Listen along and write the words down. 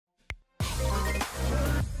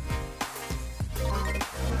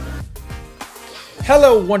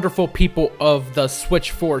Hello, wonderful people of the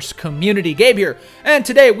Switch Force community. Gabe here, and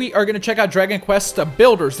today we are going to check out Dragon Quest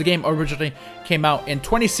Builders. The game originally came out in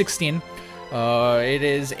 2016. It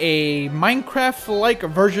is a Minecraft-like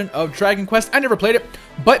version of Dragon Quest. I never played it,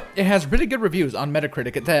 but it has really good reviews on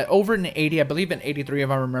Metacritic. It's over an 80, I believe an 83 if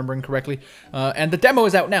I'm remembering correctly. And the demo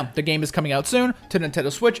is out now. The game is coming out soon to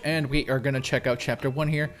Nintendo Switch, and we are going to check out Chapter 1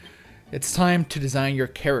 here. It's time to design your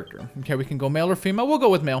character. Okay, we can go male or female. We'll go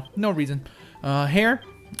with male. No reason. Hair.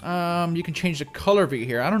 You can change the color of your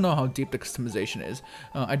hair. I don't know how deep the customization is.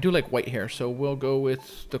 I do like white hair, so we'll go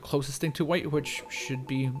with the closest thing to white, which should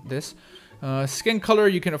be this. Skin color,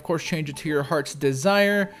 you can of course change it to your heart's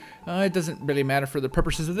desire. It doesn't really matter for the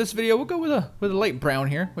purposes of this video. We'll go with a light brown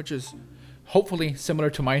here, which is hopefully similar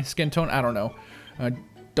to my skin tone. I don't know.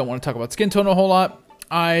 Don't want to talk about skin tone a whole lot.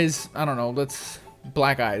 Eyes, I don't know. Let's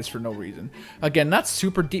black eyes for no reason. Again, not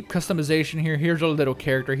super deep customization here. Here's our little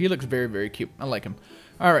character. He looks very, very cute. I like him.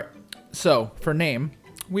 All right. So for name,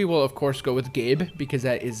 we will of course go with Gabe because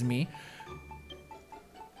that is me.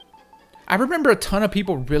 I remember a ton of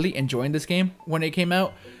people really enjoying this game when it came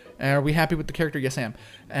out. Are we happy with the character? Yes, I am.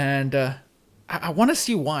 And I want to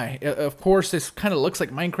see why. Of course, this kind of looks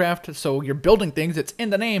like Minecraft, so you're building things. It's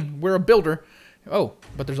in the name. We're a builder. Oh,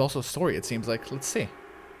 but there's also a story, it seems like. Let's see.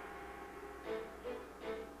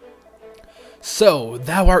 So,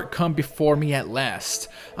 thou art come before me at last.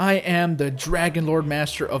 I am the Dragon Lord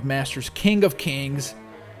Master of Masters, King of Kings.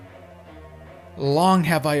 Long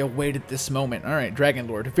have I awaited this moment. Alright, Dragon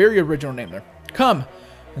Lord. Very original name there. Come,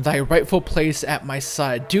 thy rightful place at my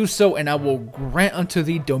side. Do so, and I will grant unto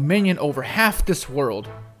thee dominion over half this world.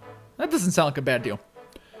 That doesn't sound like a bad deal.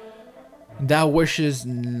 Thou wishes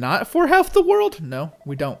not for half the world? No,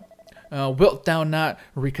 we don't. Wilt thou not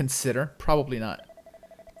reconsider? Probably not.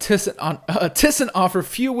 'Tis an offer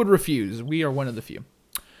few would refuse. We are one of the few.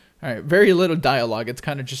 Alright, very little dialogue. It's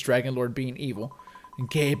kind of just Dragon Lord being evil.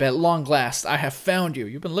 Gabe, at long last, I have found you.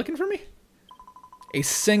 You've been looking for me? A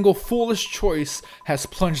single foolish choice has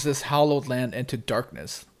plunged this hallowed land into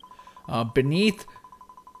darkness. Beneath...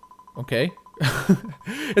 Okay.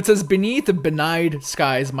 It says, beneath the benign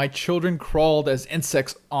skies, my children crawled as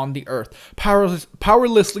insects on the earth,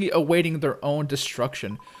 powerlessly awaiting their own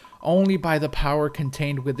destruction. Only by the power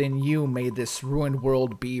contained within you may this ruined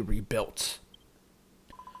world be rebuilt.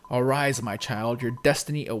 Arise, my child. Your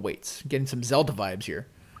destiny awaits. Getting some Zelda vibes here.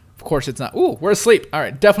 Of course it's not. Ooh, we're asleep.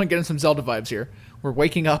 Alright, definitely getting some Zelda vibes here. We're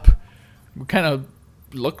waking up. We kind of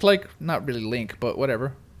look like, not really Link, but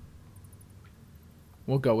whatever.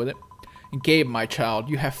 We'll go with it. Gabe, my child,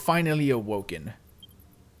 you have finally awoken.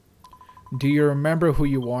 Do you remember who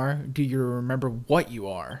you are? Do you remember what you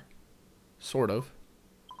are? Sort of.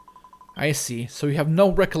 I see. So you have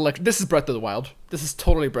no recollection. This is Breath of the Wild. This is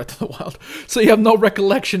totally Breath of the Wild. So you have no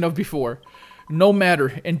recollection of before. No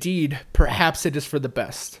matter. Indeed, perhaps it is for the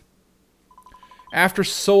best. After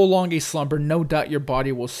so long a slumber, no doubt your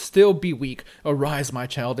body will still be weak. Arise, my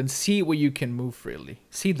child, and see what you can move freely.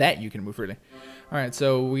 See that you can move freely. Alright,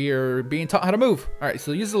 so we are being taught how to move. Alright,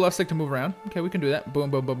 so use the left stick to move around. Okay, we can do that.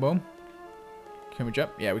 Boom, boom, boom, boom. Can we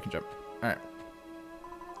jump? Yeah, we can jump. Alright.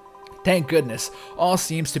 Thank goodness, all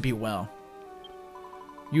seems to be well.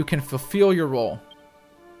 You can fulfill your role.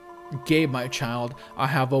 Gabe, my child, I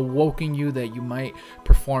have awoken you that you might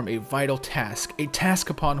perform a vital task. A task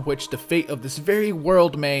upon which the fate of this very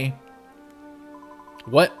world may...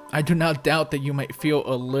 What? I do not doubt that you might feel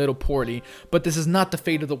a little poorly, but this is not the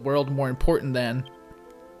fate of the world more important than...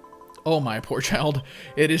 Oh, my poor child,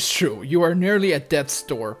 it is true. You are nearly at death's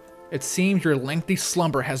door. It seems your lengthy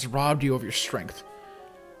slumber has robbed you of your strength.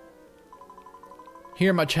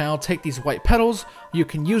 Here, my child, take these white petals. You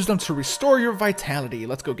can use them to restore your vitality.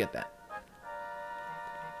 Let's go get that.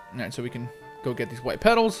 Alright, so we can go get these white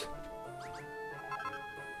petals.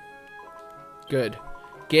 Good.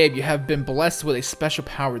 Gabe, you have been blessed with a special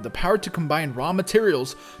power. The power to combine raw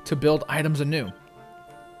materials to build items anew.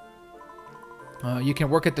 You can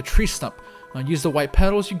work at the tree stump. Use the white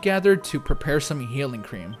petals you gathered to prepare some healing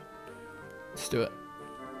cream. Let's do it.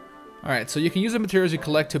 Alright, so you can use the materials you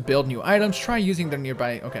collect to build new items. Try using them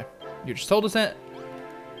nearby. Okay, you just told us that.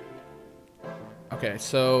 Okay,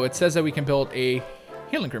 so it says that we can build a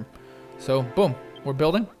healing cream. So, boom, we're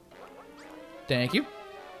building. Thank you.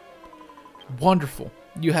 Wonderful.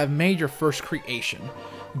 You have made your first creation.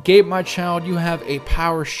 Gabe, my child, you have a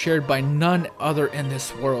power shared by none other in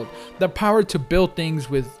this world. The power to build things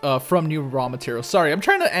with from new raw materials. Sorry, I'm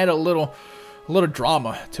trying to add a little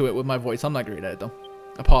drama to it with my voice. I'm not great at it, though.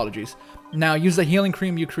 Apologies. Now, use the healing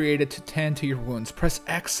cream you created to tend to your wounds. Press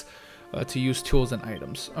X to use tools and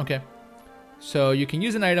items. Okay. So, you can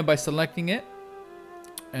use an item by selecting it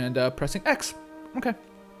and pressing X. Okay.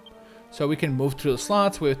 So we can move through the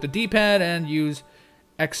slots with the D-pad and use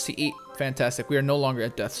X to eat. Fantastic. We are no longer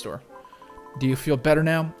at death's door. Do you feel better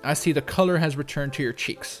now? I see the color has returned to your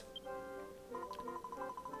cheeks.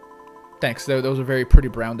 Thanks. Those are very pretty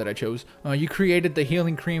brown that I chose. You created the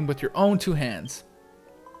healing cream with your own 2 hands.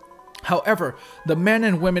 However, the men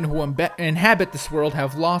and women who inhabit this world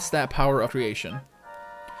have lost that power of creation.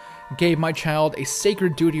 Gabe, my child, a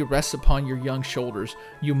sacred duty rests upon your young shoulders.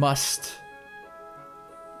 You must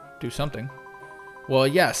do something. Well,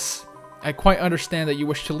 yes. I quite understand that you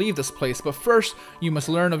wish to leave this place, but first you must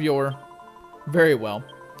learn of your... Very well.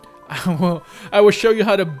 I will show you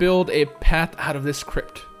how to build a path out of this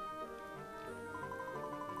crypt.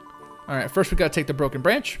 Alright, first we gotta take the broken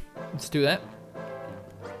branch. Let's do that.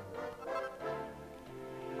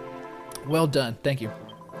 Well done, thank you.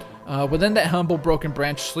 Within that humble broken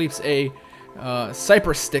branch sleeps a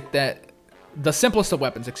cypress stick that... The simplest of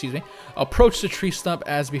weapons, excuse me. Approach the tree stump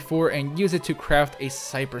as before and use it to craft a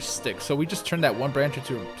cypress stick. So we just turn that one branch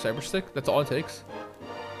into a cypress stick? That's all it takes?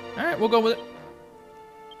 Alright, we'll go with it.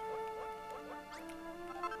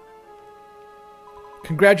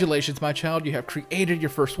 Congratulations, my child. You have created your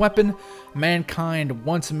first weapon. Mankind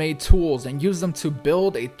once made tools and used them to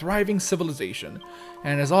build a thriving civilization.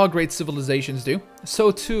 And as all great civilizations do,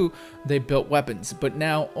 so too they built weapons. But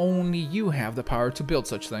now only you have the power to build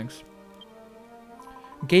such things.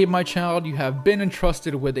 Gabe, my child, you have been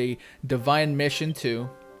entrusted with a divine mission to...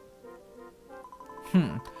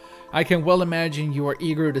 I can well imagine you are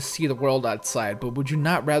eager to see the world outside, but would you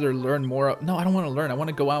not rather learn more? No, I don't want to learn. I want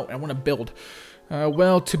to go out. I want to build.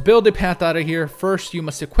 Well, to build a path out of here, first you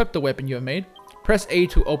must equip the weapon you have made. Press A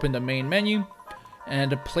to open the main menu,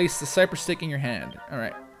 and place the cypress stick in your hand.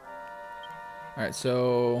 Alright. Alright,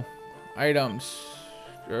 so... Items.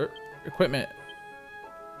 Equipment.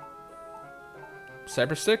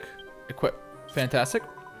 Cypress stick. Equip. Fantastic.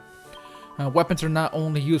 Weapons are not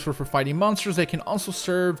only useful for fighting monsters, they can also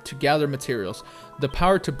serve to gather materials. The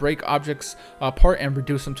power to break objects apart and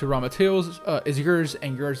reduce them to raw materials is yours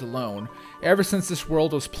and yours alone. Ever since this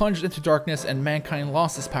world was plunged into darkness and mankind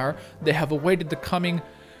lost this power, they have awaited the coming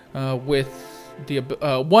with the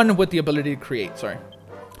one with the ability to create. Sorry.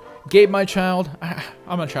 Gabe, my child.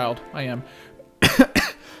 I'm a child. I am.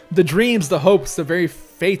 The dreams, the hopes, the very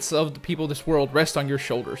fates of the people of this world rest on your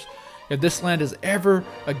shoulders. If this land is ever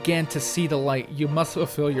again to see the light, you must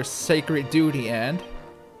fulfill your sacred duty and...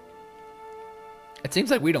 It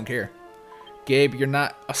seems like we don't care. Gabe, you're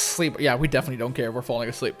not asleep. Yeah, we definitely don't care if we're falling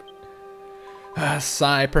asleep.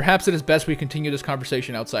 Sigh. Perhaps it is best we continue this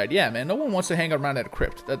conversation outside. Yeah, man, no one wants to hang around at a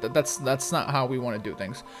crypt. That's not how we want to do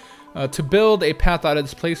things. To build a path out of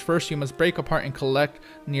this place, first you must break apart and collect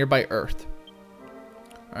nearby earth.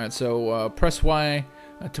 Alright, so press Y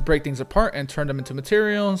to break things apart and turn them into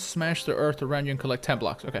materials. Smash the earth around you and collect 10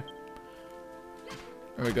 blocks. Okay.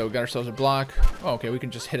 There we go. We got ourselves a block. Oh, okay. We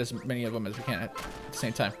can just hit as many of them as we can at the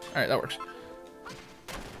same time. Alright, that works.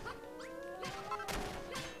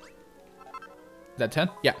 Is that 10?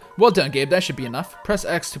 Yeah. Well done, Gabe. That should be enough. Press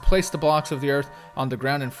X to place the blocks of the earth on the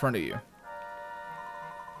ground in front of you.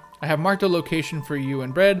 I have marked a location for you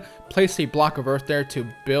in red. Place a block of earth there to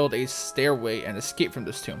build a stairway and escape from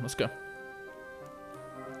this tomb. Let's go.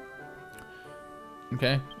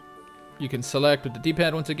 Okay. You can select with the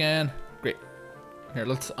D-pad once again. Great. Here,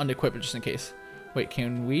 let's unequip it just in case. Wait,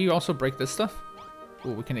 can we also break this stuff?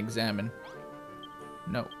 Oh, we can examine.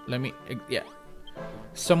 No, let me... Yeah.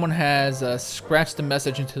 Someone has scratched the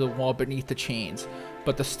message into the wall beneath the chains,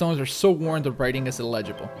 but the stones are so worn the writing is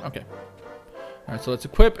illegible. Okay. Alright, so let's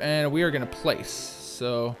equip, and we are going to place.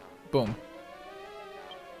 So, boom.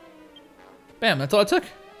 Bam, that's all it took.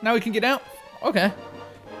 Now we can get out. Okay.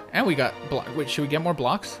 And we got block. Wait, should we get more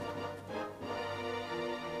blocks?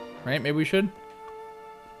 Right, maybe we should.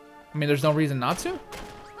 I mean, there's no reason not to.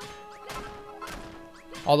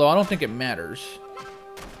 Although, I don't think it matters.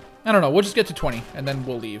 I don't know. We'll just get to 20, and then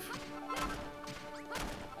we'll leave.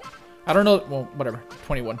 I don't know. Well, whatever.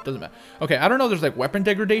 21. Doesn't matter. Okay, I don't know if there's, like, weapon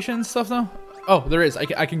degradation and stuff, though. Oh, there is.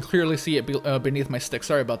 I can clearly see it beneath my stick.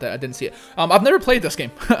 Sorry about that. I didn't see it. I've never played this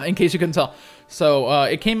game, in case you couldn't tell. So,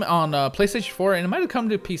 it came on PlayStation 4, and it might have come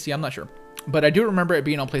to PC. I'm not sure. But I do remember it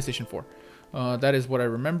being on PlayStation 4. That is what I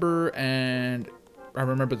remember, and I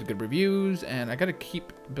remember the good reviews, and I gotta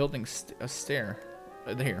keep building a stair.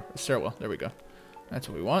 Here, a stairwell. There we go. That's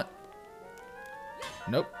what we want.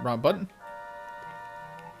 Nope, wrong button.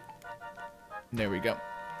 There we go.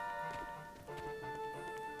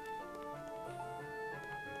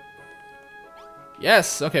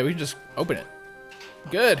 Yes, okay, we can just open it.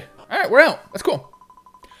 Good. Alright, we're out. That's cool.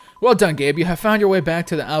 Well done, Gabe. You have found your way back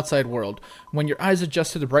to the outside world. When your eyes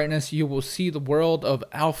adjust to the brightness, you will see the world of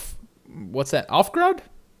What's that? Alfgrad?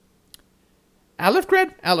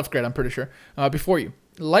 Alifgrad? Alifgrad, I'm pretty sure. Before you.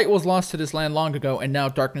 Light was lost to this land long ago, and now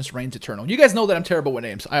darkness reigns eternal. You guys know that I'm terrible with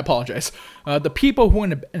names. I apologize. The people who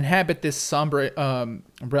inhabit this somber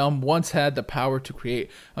realm once had the power to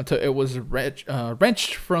create until it was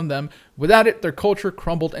wrenched from them. Without it, their culture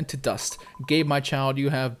crumbled into dust. Gabe, my child, you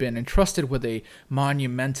have been entrusted with a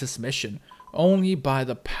monumentous mission. Only by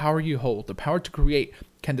the power you hold, the power to create,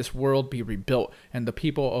 can this world be rebuilt, and the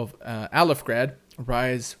people of Alifgrad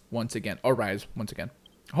rise once again. Arise once again.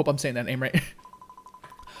 I hope I'm saying that name right.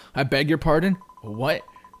 I beg your pardon? What?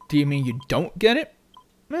 Do you mean you don't get it?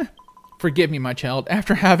 Forgive me, my child.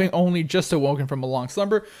 After having only just awoken from a long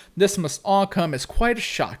slumber, this must all come as quite a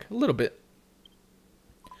shock. A little bit.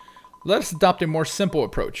 Let us adopt a more simple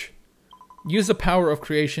approach. Use the power of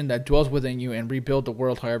creation that dwells within you and rebuild the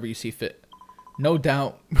world however you see fit. No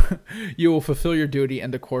doubt, you will fulfill your duty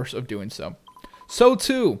in the course of doing so. So,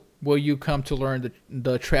 too, will you come to learn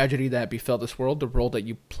the tragedy that befell this world, the role that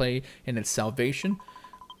you play in its salvation.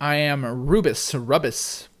 I am Rubbis,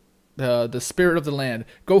 the spirit of the land.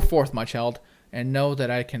 Go forth, my child, and know that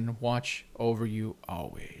I can watch over you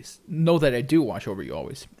always. Know that I do watch over you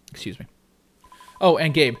always. Excuse me. Oh,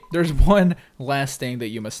 and Gabe, there's one last thing that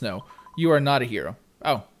you must know. You are not a hero.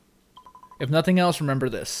 Oh. If nothing else, remember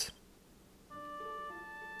this.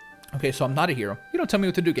 Okay, so I'm not a hero. You don't tell me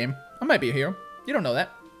what to do, game. I might be a hero. You don't know that.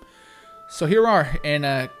 So here we are in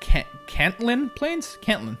Cantlin Plains?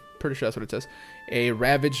 Cantlin. Pretty sure that's what it says. A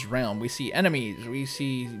ravaged realm. We see enemies. We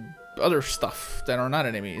see other stuff that are not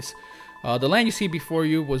enemies. The land you see before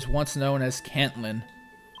you was once known as Cantlin.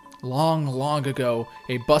 Long, long ago,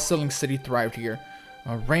 a bustling city thrived here,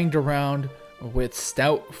 ringed around with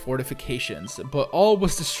stout fortifications. But all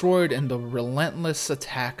was destroyed in the relentless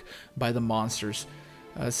attack by the monsters.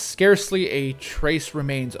 Scarcely a trace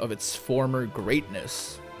remains of its former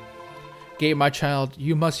greatness. Gabe, my child,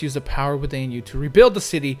 you must use the power within you to rebuild the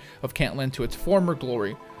city of Cantlin to its former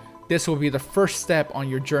glory. This will be the first step on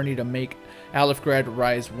your journey to make Alifgrad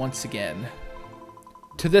rise once again.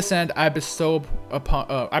 To this end, I bestow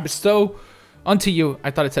unto you. I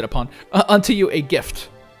thought it said upon. Unto you a gift.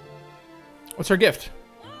 What's our gift?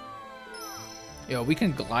 Yo, we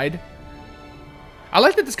can glide. I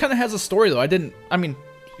like that this kind of has a story, though. I mean,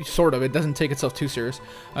 sort of. It doesn't take itself too serious.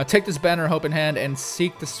 Take this banner of hope in hand and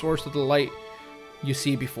seek the source of the light you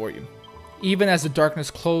see before you. Even as the darkness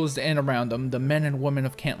closed in around them, the men and women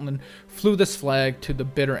of Cantlin flew this flag to the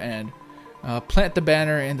bitter end. Plant the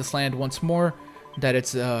banner in this land once more, that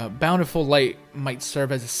its bountiful light might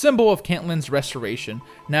serve as a symbol of Cantlin's restoration.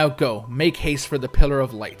 Now go, make haste for the Pillar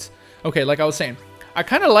of Light. Okay, like I was saying, I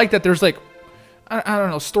kind of like that there's like, I don't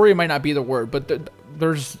know, story might not be the word, but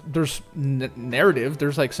there's narrative,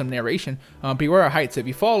 there's like some narration. Beware of heights. If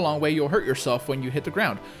you fall a long way, you'll hurt yourself when you hit the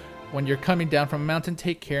ground. When you're coming down from a mountain,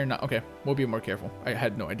 take care not... Okay, we'll be more careful. I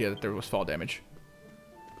had no idea that there was fall damage.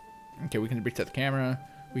 Okay, we can reset the camera.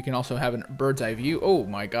 We can also have a bird's eye view. Oh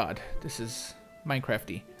my god, this is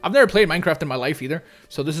Minecrafty. I've never played Minecraft in my life either,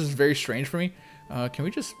 so this is very strange for me. Can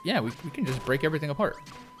we just... Yeah, we can just break everything apart.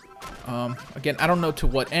 Again, I don't know to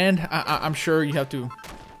what end. I'm sure you have to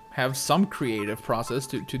have some creative process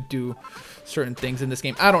to do certain things in this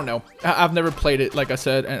game. I don't know. I've never played it, like I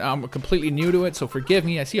said, and I'm completely new to it, so forgive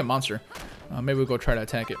me. I see a monster. Maybe we'll go try to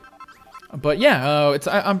attack it. But yeah,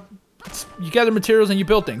 you gather materials and you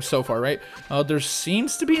build things so far, right? There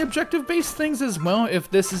seems to be objective-based things as well,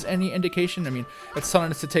 if this is any indication. I mean, it's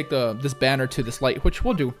telling us to take this banner to this light, which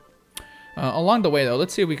we'll do. Along the way, though,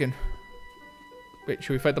 let's see if we can... Wait,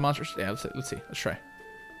 should we fight the monsters? Yeah, let's see. Let's try.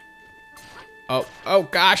 Oh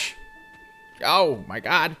gosh. Oh my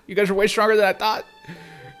god. You guys are way stronger than I thought.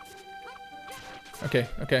 Okay.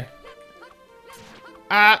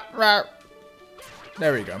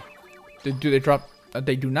 There we go. Do they drop?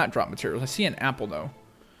 They do not drop materials. I see an apple though.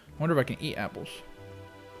 I wonder if I can eat apples.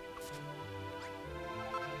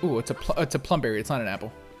 Ooh, it's a plum berry. It's not an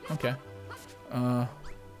apple. Okay.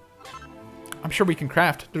 I'm sure we can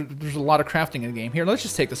craft. There's a lot of crafting in the game. Here, let's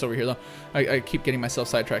just take this over here, though. I keep getting myself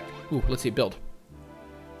sidetracked. Ooh, let's see. Build.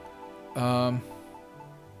 Alright,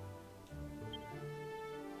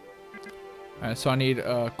 so I need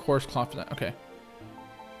coarse cloth for that. Okay.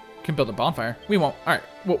 Can build a bonfire. We won't. Alright,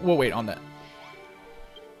 we'll wait on that.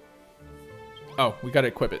 Oh, we gotta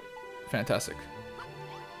equip it. Fantastic.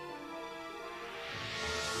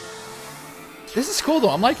 This is cool,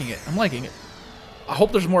 though. I'm liking it. I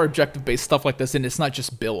hope there's more objective-based stuff like this, and it's not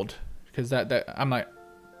just build, because that I'm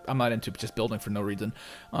not into just building for no reason.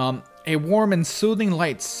 A warm and soothing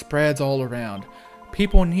light spreads all around.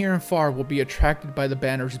 People near and far will be attracted by the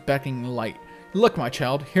banner's beckoning light. Look, my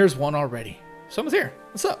child, here's one already. Someone's here.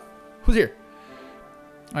 What's up? Who's here?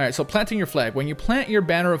 Alright, so planting your flag. When you plant your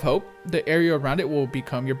banner of hope, the area around it will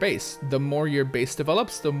become your base. The more your base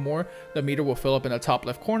develops, the more the meter will fill up in the top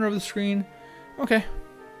left corner of the screen. Okay.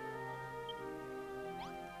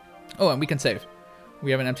 Oh, and we can save.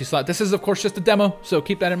 We have an empty slot. This is, of course, just a demo, so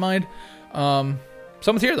keep that in mind.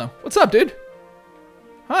 Someone's here, though. What's up, dude?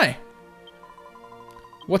 Hi.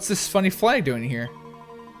 What's this funny flag doing here?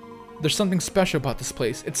 There's something special about this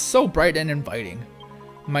place. It's so bright and inviting.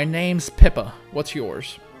 My name's Pippa. What's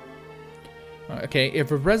yours? Okay,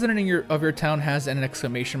 if a resident of your town has an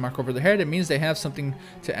exclamation mark over their head, it means they have something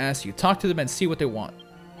to ask you. Talk to them and see what they want.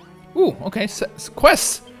 Ooh, okay.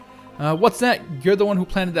 Quests! What's that? You're the one who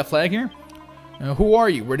planted that flag here? Who are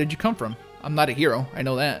you? Where did you come from? I'm not a hero. I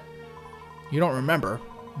know that. You don't remember.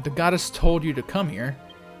 The goddess told you to come here.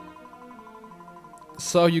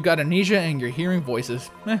 So you got amnesia and you're hearing voices.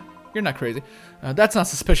 You're not crazy. That's not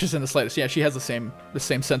suspicious in the slightest. Yeah, she has the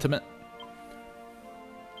same sentiment.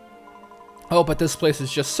 Oh, but this place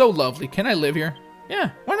is just so lovely. Can I live here?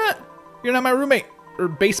 Yeah, why not? You're not my roommate. Or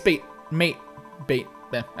base mate. Mate.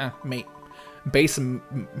 Base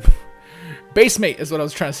mate is what I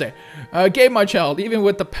was trying to say. Gabe, my child, even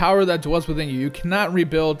with the power that dwells within you, you cannot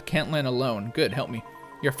rebuild Kentland alone. Good, help me.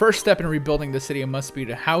 Your first step in rebuilding the city must be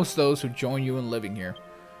to house those who join you in living here.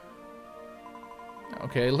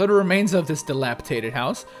 Okay, little remains of this dilapidated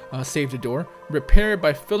house. Save the door. Repair it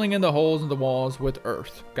by filling in the holes in the walls with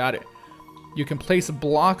earth. Got it. You can place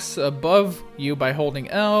blocks above you by holding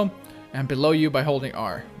L and below you by holding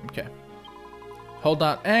R. Okay. Hold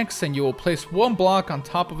down X and you will place one block on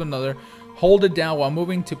top of another. Hold it down while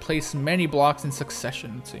moving to place many blocks in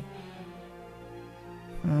succession. Let's see.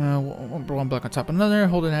 One block on top of another.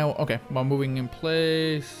 Hold it down. Okay. While moving in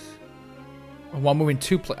place. While moving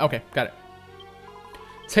to place. Okay. Got it.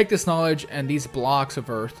 Take this knowledge and these blocks of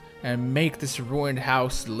earth and make this ruined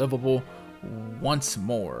house livable once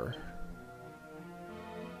more.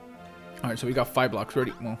 Alright, so we got 5 blocks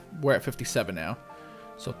already. Well, we're at 57 now.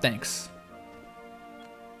 So thanks.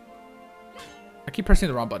 I keep pressing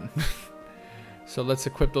the wrong button. So let's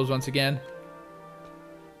equip those once again.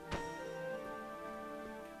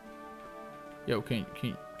 Yo, can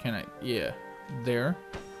I? Yeah, there.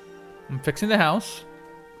 I'm fixing the house.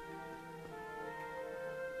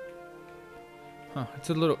 Huh, it's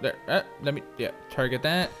a little there. Let me, yeah, target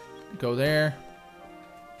that. Go there.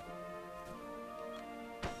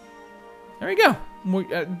 There you go.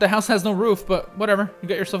 The house has no roof, but whatever. You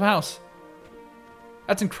got yourself a house.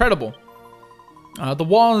 That's incredible. The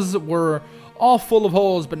walls were all full of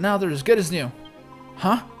holes, but now they're as good as new.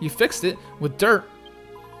 Huh? You fixed it with dirt.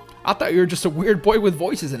 I thought you were just a weird boy with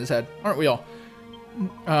voices in his head. Aren't we all?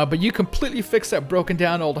 But you completely fixed that broken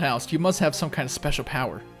down old house. You must have some kind of special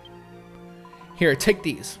power. Here, take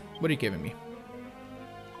these. What are you giving me?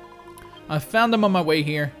 I found them on my way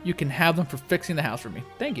here. You can have them for fixing the house for me.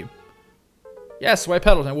 Thank you. Yeah, swipe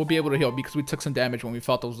petals and we'll be able to heal because we took some damage when we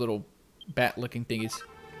fought those little bat-looking thingies.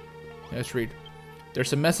 Let's read.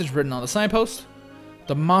 There's a message written on the signpost.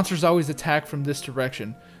 The monsters always attack from this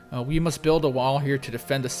direction. We must build a wall here to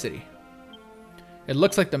defend the city. It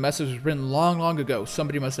looks like the message was written long, long ago.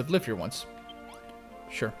 Somebody must have lived here once.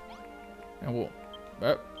 Sure. And we'll...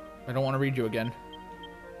 I don't want to read you again.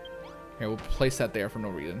 Here, we'll place that there for no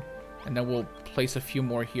reason. And then we'll place a few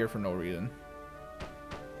more here for no reason.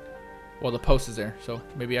 Well, the post is there, so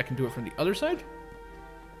maybe I can do it from the other side?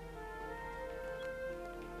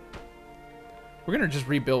 We're gonna just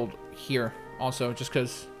rebuild here also, just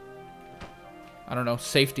because, I don't know,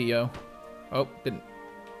 safety, yo. Oh, didn't.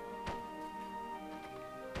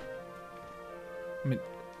 I mean,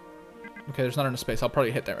 okay, there's not enough space. I'll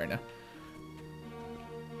probably hit that right now.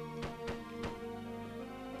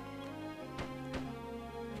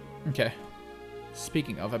 Okay.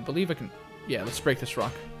 Speaking of, I believe I can... Yeah, let's break this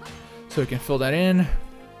rock. So we can fill that in.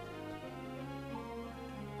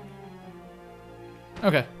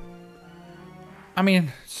 Okay. I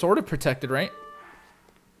mean, sort of protected, right?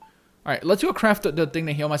 Alright, let's go craft the thing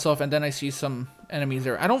to heal myself, and then I see some enemies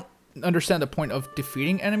there. I don't understand the point of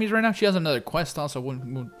defeating enemies right now. She has another quest also. We're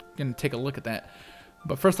going to take a look at that.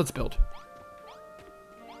 But first, let's build.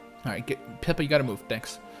 Alright, Pippa, you gotta move.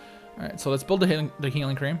 Thanks. Alright, so let's build the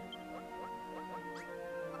healing cream.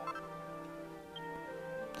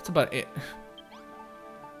 That's about it.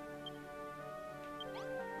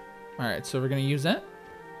 Alright, so we're gonna use that.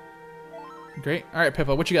 Great. Alright,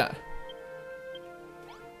 Pippa, what you got?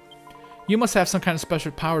 You must have some kind of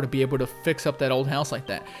special power to be able to fix up that old house like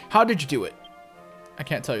that. How did you do it? I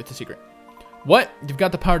can't tell you, it's a secret. What? You've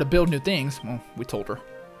got the power to build new things. Well, we told her.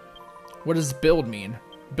 What does build mean?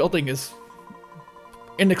 Building is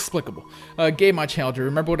inexplicable. Gabe, my child, you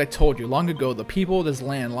remember what I told you. Long ago, the people of this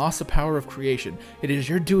land lost the power of creation. It is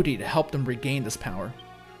your duty to help them regain this power.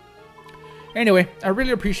 Anyway, I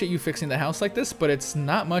really appreciate you fixing the house like this, but it's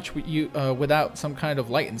not much without some kind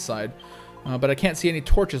of light inside. But I can't see any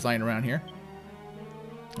torches lying around here.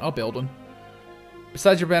 I'll build one.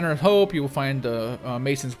 Besides your banner of hope, you will find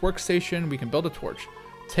Mason's workstation. We can build a torch.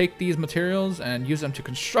 Take these materials and use them to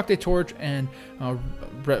construct a torch and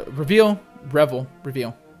reveal to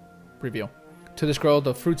this girl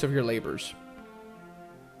the fruits of your labors.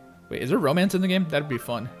 Wait, is there romance in the game? That'd be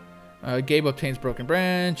fun. Gabe obtains broken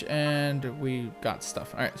branch, and we got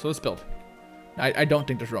stuff. Alright, so let's build. I don't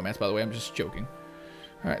think there's romance, by the way. I'm just joking.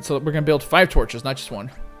 Alright, so we're going to build 5 torches, not just 1.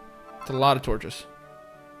 It's a lot of torches.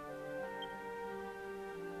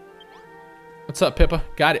 What's up, Pippa?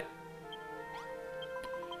 Got it.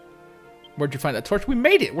 Where'd you find that torch? We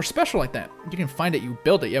made it! We're special like that. You didn't find it, you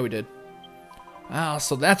built it. Yeah, we did. Ah,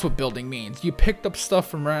 so that's what building means. You picked up stuff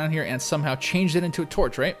from around here and somehow changed it into a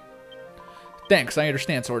torch, right? Thanks, I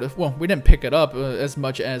understand, sort of. Well, we didn't pick it up as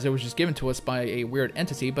much as it was just given to us by a weird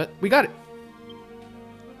entity, but we got it.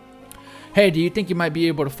 Hey, do you think you might be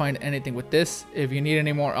able to find anything with this? If you need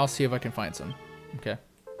any more, I'll see if I can find some. Okay.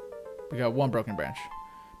 We got 1 broken branch.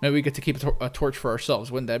 Maybe we get to keep a torch for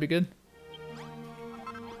ourselves. Wouldn't that be good?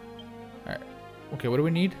 Alright. Okay, what do we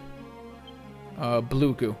need?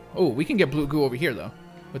 Blue goo. Oh, we can get blue goo over here, though.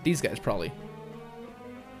 With these guys, probably.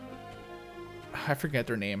 I forget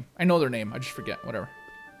their name. I know their name. I just forget. Whatever.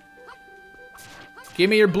 Give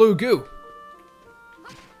me your blue goo.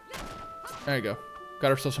 There you go. Got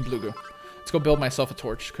ourselves some blue goo. Let's go build myself a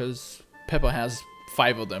torch, because Pippa has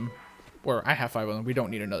 5 of them. Or I have 5 of them. We don't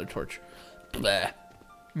need another torch. Blah.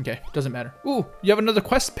 Okay, doesn't matter. Ooh, you have another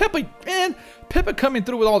quest? Pippa, man! Pippa coming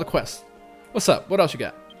through with all the quests. What's up? What else you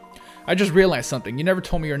got? I just realized something. You never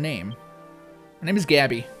told me your name. My name is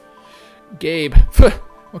Gabby. Gabe.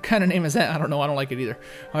 What kind of name is that? I don't know. I don't like it either.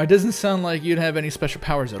 It doesn't sound like you'd have any special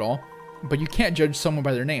powers at all. But you can't judge someone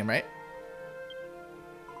by their name, right?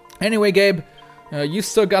 Anyway, Gabe, you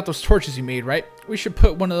still got those torches you made, right? We should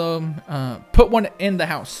put one of them, put one in the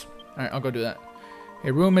house. All right, I'll go do that.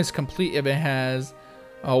 A room is complete if it has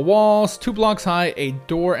walls 2 blocks high, a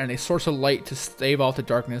door, and a source of light to stave off the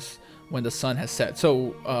darkness when the sun has set.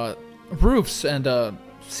 So, roofs and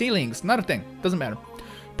ceilings, not a thing. Doesn't matter.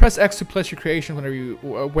 Press X to place your creation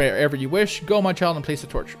wherever you wish. Go, my child, and place a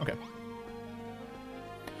torch. Okay.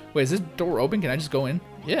 Wait, is this door open? Can I just go in?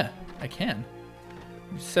 Yeah, I can.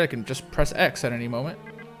 You said I can just press X at any moment.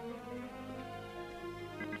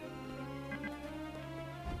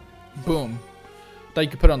 Boom. Thought you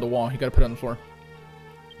could put it on the wall. You gotta put it on the floor.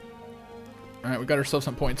 Alright, we got ourselves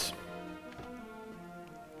some points.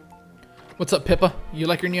 What's up, Pippa? You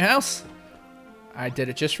like your new house? I did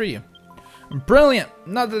it just for you. Brilliant!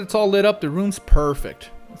 Now that it's all lit up, the room's perfect.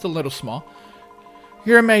 It's a little small.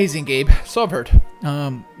 You're amazing, Gabe. So I've heard.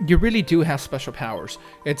 You really do have special powers.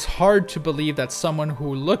 It's hard to believe that someone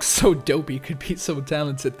who looks so dopey could be so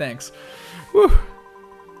talented. Thanks. Whew.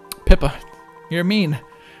 Pippa, you're mean.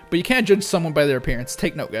 But you can't judge someone by their appearance.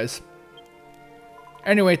 Take note, guys.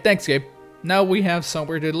 Anyway, thanks, Gabe. Now we have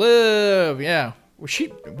somewhere to live. Yeah.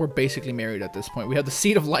 We're basically married at this point. We have the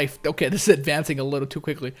seed of life. Okay, this is advancing a little too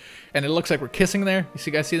quickly. And it looks like we're kissing there.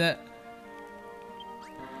 You guys see that?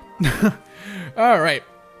 Alright.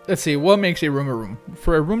 Let's see. What makes a room a room?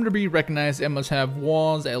 For a room to be recognized, it must have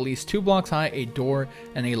walls at least 2 blocks high, a door,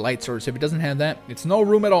 and a light source. If it doesn't have that, it's no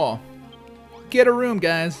room at all. Get a room,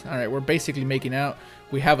 guys. Alright, we're basically making out.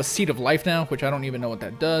 We have a seed of life now, which I don't even know what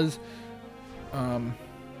that does.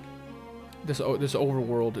 This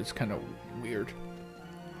overworld is kind of weird.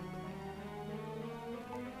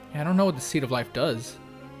 Yeah, I don't know what the seed of life does.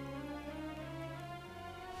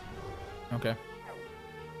 Okay.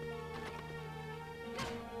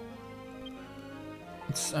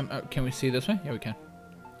 It's, can we see this way? Yeah, we can.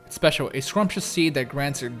 It's special. A scrumptious seed that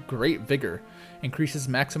grants a great vigor. Increases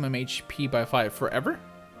maximum HP by 5. Forever?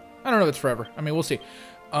 I don't know if it's forever. I mean, we'll see.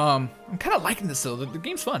 I'm kind of liking this, though. The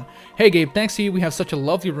game's fun. Hey, Gabe, thanks to you, we have such a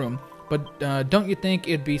lovely room. But don't you think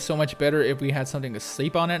it'd be so much better if we had something to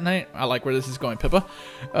sleep on at night? I like where this is going, Pippa.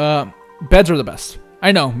 Beds are the best.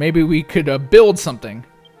 I know. Maybe we could build something.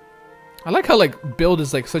 I like how, like, build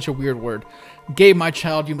is, like, such a weird word. Gabe, my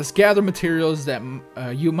child, you must gather materials that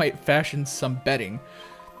you might fashion some bedding.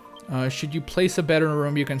 Should you place a bed in a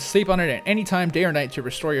room, you can sleep on it at any time, day or night, to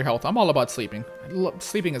restore your health. I'm all about sleeping.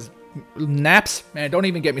 Sleeping is... Naps? Man, don't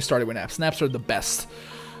even get me started with naps. Naps are the best.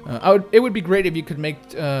 It would be great if you could make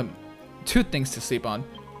 2 things to sleep on.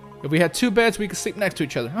 If we had 2 beds, we could sleep next to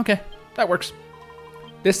each other. Okay, that works.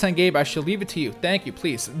 This time, Gabe, I shall leave it to you. Thank you,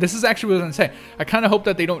 please. This is actually what I was going to say. I kind of hope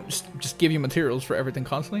that they don't just give you materials for everything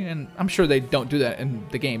constantly, and I'm sure they don't do that in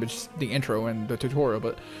the game. It's the intro and the tutorial,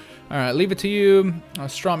 but... Alright, leave it to you.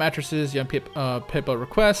 Straw mattresses, young Pippa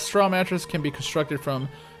requests. Straw mattress can be constructed from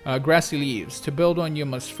grassy leaves. To build one, you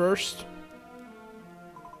must first...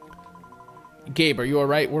 Gabe, are you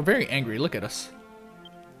alright? We're very angry. Look at us.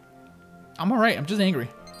 I'm alright. I'm just angry.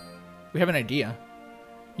 We have an idea.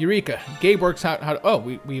 Eureka. Gabe works out how to... Oh,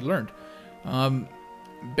 we learned.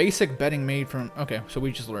 Basic bedding made from... Okay, so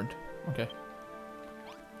we just learned. Okay.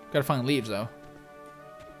 Gotta find leaves, though.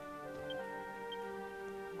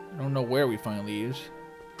 I don't know where we find leaves.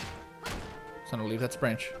 It's not a leaf, that's a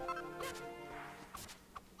branch.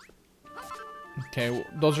 Okay, well,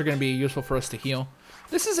 those are going to be useful for us to heal.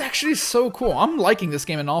 This is actually so cool. I'm liking this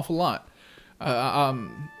game an awful lot.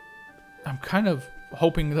 I'm kind of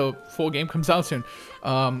hoping the full game comes out soon.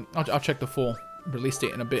 I'll check the full release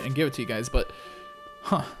date in a bit and give it to you guys, but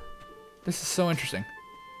this is so interesting.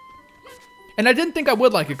 And I didn't think I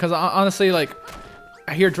would like it because honestly, like,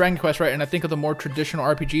 I hear Dragon Quest, right, and I think of the more traditional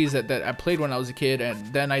RPGs that I played when I was a kid,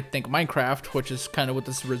 and then I think Minecraft, which is kind of what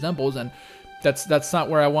this resembles, and that's not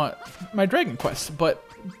where I want my Dragon Quest. But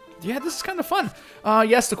yeah, this is kind of fun.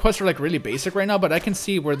 Yes, the quests are like really basic right now, but I can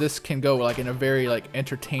see where this can go, like in a very like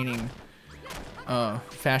entertaining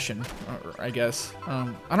fashion, I guess.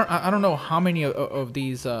 I don't know how many of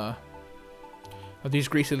these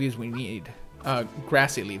greasy leaves we need.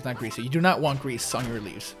 Grassy leaves, not greasy. You do not want grease on your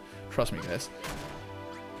leaves. Trust me, guys.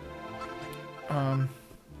 I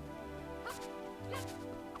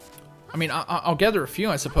mean, I'll gather a few,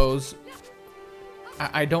 I suppose.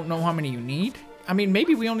 I don't know how many you need. I mean,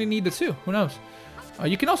 maybe we only need the 2. Who knows?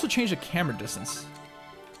 You can also change the camera distance.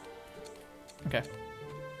 Okay.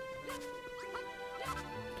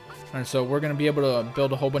 Alright, so we're going to be able to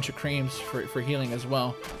build a whole bunch of creams for healing as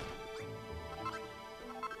well.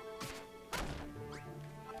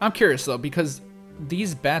 I'm curious, though, because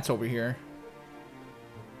these bats over here,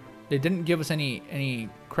 they didn't give us any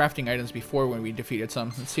crafting items before when we defeated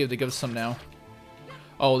some. Let's see if they give us some now.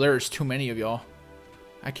 Oh, there's too many of y'all.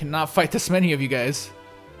 I cannot fight this many of you guys.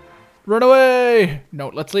 Run away! No,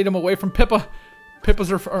 let's lead them away from Pippa. Pippa's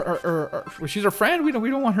she's our friend. We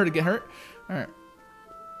don't want her to get hurt. All right.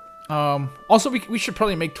 Also, we should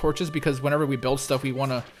probably make torches because whenever we build stuff, we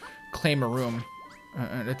want to claim a room,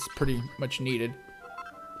 and it's pretty much needed.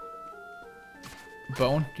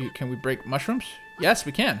 Bone? Can we break mushrooms? Yes,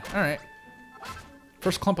 we can. All right.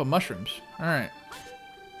 First clump of mushrooms. All right.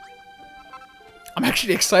 I'm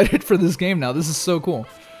actually excited for this game now. This is so cool.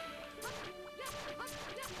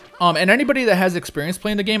 And anybody that has experience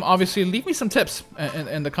playing the game, obviously leave me some tips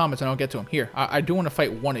in the comments and I'll get to them. Here, I do want to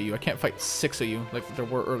fight one of you. I can't fight 6 of you like there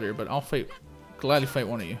were earlier, but I'll gladly fight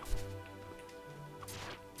one of you.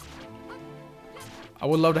 I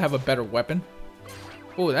would love to have a better weapon.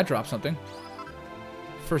 Oh, that dropped something.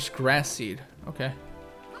 First grass seed. Okay.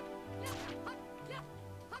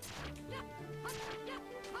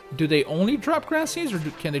 Do they only drop grass seeds or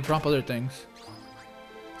can they drop other things?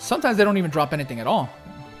 Sometimes they don't even drop anything at all.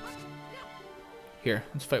 Here,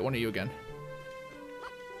 let's fight one of you again.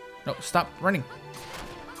 No, stop running.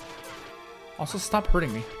 Also, stop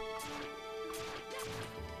hurting me.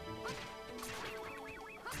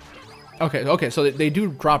 Okay, so they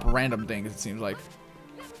do drop random things, it seems like.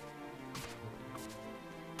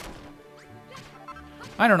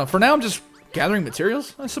 I don't know. For now, I'm just gathering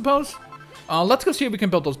materials, I suppose. Let's go see if we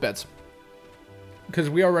can build those beds.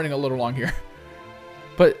 Because we are running a little long here.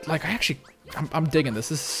 But, like, I'm digging this.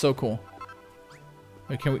 This is so cool.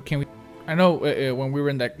 Wait, can we? I know when we were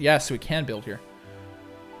in that. Yes, we can build here.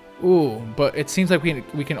 Ooh, but it seems like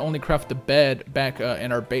we can only craft the bed back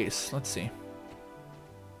in our base. Let's see.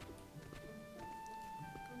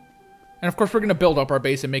 And of course, we're gonna build up our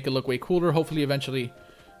base and make it look way cooler. Hopefully, eventually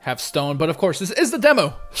have stone. But of course, this is the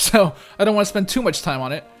demo, so I don't want to spend too much time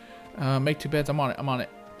on it. Make 2 beds. I'm on it. I'm on it.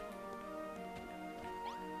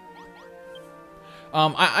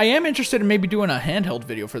 I am interested in maybe doing a handheld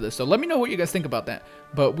video for this, so let me know what you guys think about that.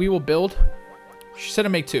 But we will build. She said to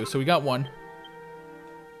make 2, so we got 1.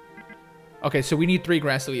 Okay, so we need 3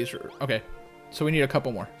 grass leaves. Okay, so we need a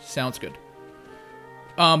couple more. Sounds good.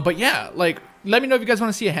 But yeah, like, let me know if you guys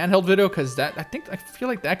want to see a handheld video, because I feel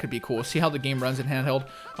like that could be cool. See how the game runs in handheld.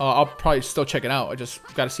 I'll probably still check it out. I just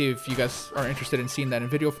got to see if you guys are interested in seeing that in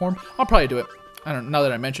video form. I'll probably do it. I don't know, now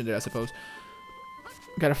that I mentioned it, I suppose.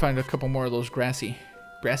 Gotta find a couple more of those grassy.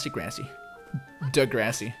 Degrassi.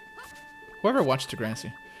 Whoever watched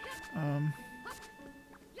Degrassi.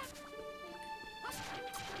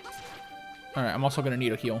 Alright, I'm also going to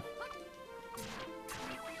need a heal.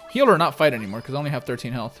 Heal or not fight anymore, because I only have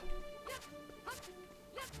 13 health.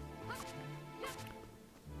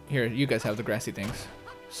 Here, you guys have the grassy things.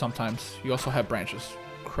 Sometimes. You also have branches.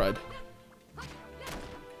 Crud.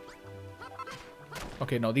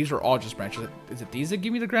 Okay, no, these are all just branches. Is it these that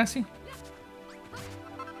give me the grassy?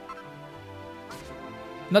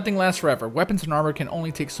 Nothing lasts forever. Weapons and armor can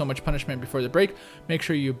only take so much punishment before they break. Make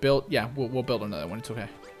sure you build... Yeah, we'll build another one. It's okay.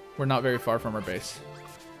 We're not very far from our base.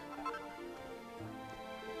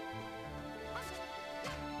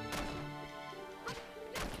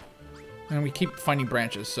 And we keep finding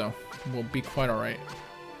branches, so we'll be quite alright.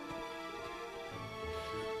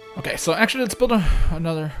 Okay, so actually let's build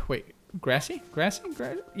another... Wait, grassy? Grassy?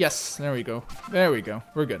 Yes, there we go. There we go.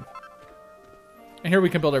 We're good. And here we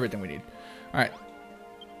can build everything we need. Alright.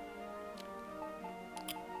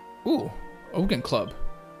 Ooh, Ogun Club.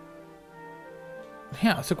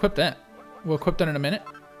 Yeah, let's equip that. We'll equip that in a minute.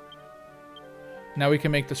 Now we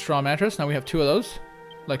can make the straw mattress. Now we have 2 of those,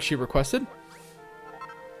 like she requested.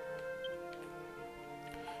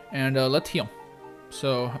 And let's heal.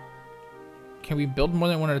 So, can we build more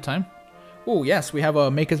than one at a time? Oh, yes, we have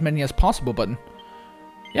a make as many as possible button.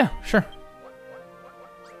 Yeah, sure.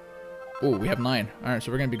 Oh, we have 9. Alright,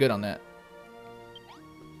 so we're going to be good on that.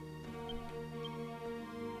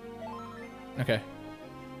 Okay.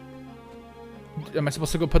 Am I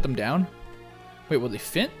supposed to go put them down? Wait, will they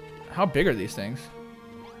fit? How big are these things?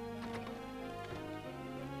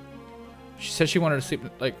 She said she wanted to sleep,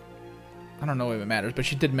 like... I don't know if it matters, but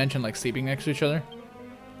she did mention, like, sleeping next to each other.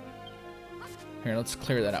 Here, let's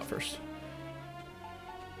clear that out first.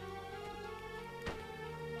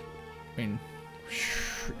 I mean,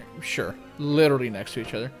 sure. Literally next to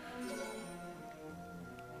each other.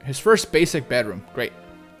 His first basic bedroom. Great.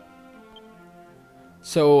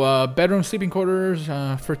 So, bedroom sleeping quarters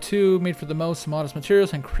for 2, made for the most modest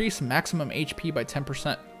materials, increase maximum HP by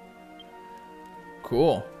 10%.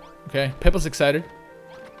 Cool. Okay, Pippa's excited.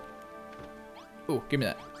 Ooh, give me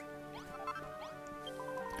that.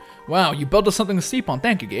 Wow, you built us something to sleep on.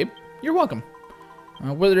 Thank you, Gabe. You're welcome.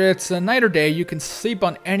 Whether it's night or day, you can sleep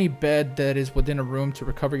on any bed that is within a room to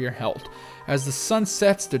recover your health. As the sun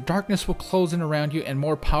sets, the darkness will close in around you and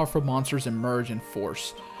more powerful monsters emerge in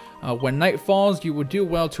force. When night falls, you would do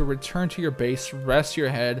well to return to your base, rest your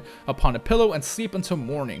head upon a pillow, and sleep until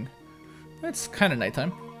morning. It's kind of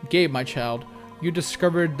nighttime. Gabe, my child, you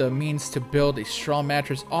discovered the means to build a straw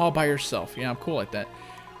mattress all by yourself. Yeah, I'm cool like that.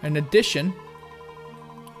 In addition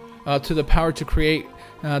to the power to create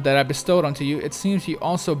that I bestowed onto you, it seems you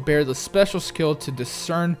also bear the special skill to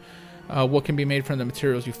discern what can be made from the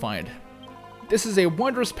materials you find. This is a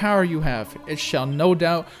wondrous power you have. It shall no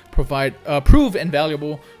doubt prove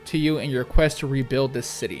invaluable to you in your quest to rebuild this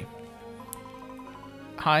city.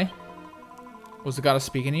 Hi. Was the goddess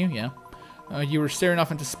speaking to you? Yeah. You were staring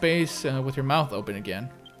off into space with your mouth open again.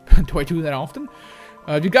 Do I do that often?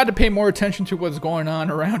 You got to pay more attention to what's going on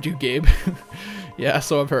around you, Gabe. Yeah,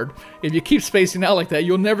 so I've heard. If you keep spacing out like that,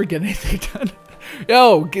 you'll never get anything done.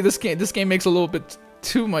 Yo, this game makes a little bit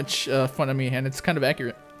too much fun of me, and it's kind of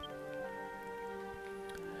accurate.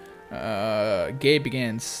 Gabe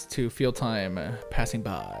begins to feel time passing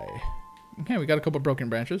by. Okay, we got a couple broken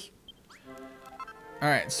branches.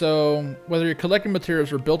 Alright, so whether you're collecting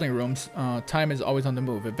materials or building rooms, time is always on the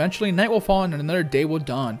move. Eventually, night will fall and another day will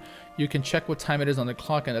dawn. You can check what time it is on the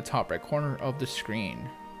clock in the top right corner of the screen.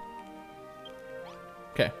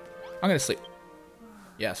 Okay, I'm gonna sleep.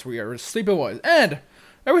 Yes, we are sleeping boys. And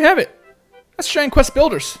there we have it. That's Dragon Quest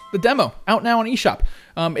Builders, the demo, out now on eShop.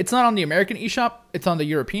 It's not on the American eShop, it's on the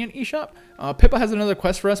European eShop. Pippa has another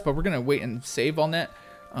quest for us, but we're gonna wait and save on that.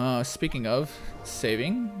 Speaking of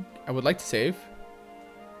saving, I would like to save.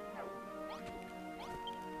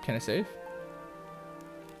 Can I save?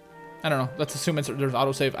 I don't know. Let's assume there's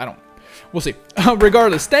autosave. I don't. We'll see.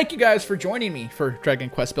 Regardless, thank you guys for joining me for Dragon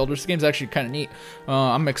Quest Builders. This game's actually kind of neat.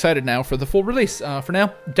 I'm excited now for the full release. For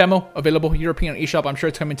now, demo available European eShop. I'm sure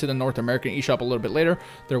it's coming to the North American eShop a little bit later.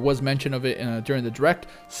 There was mention of it during the direct.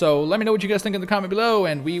 So let me know what you guys think in the comment below,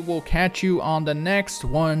 and we will catch you on the next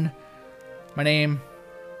one. My name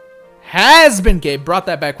has been Gabe. Brought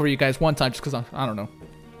that back for you guys one time just because I don't know.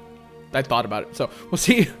 I thought about it. So we'll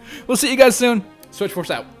see you guys soon. Switch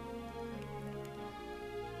Force out.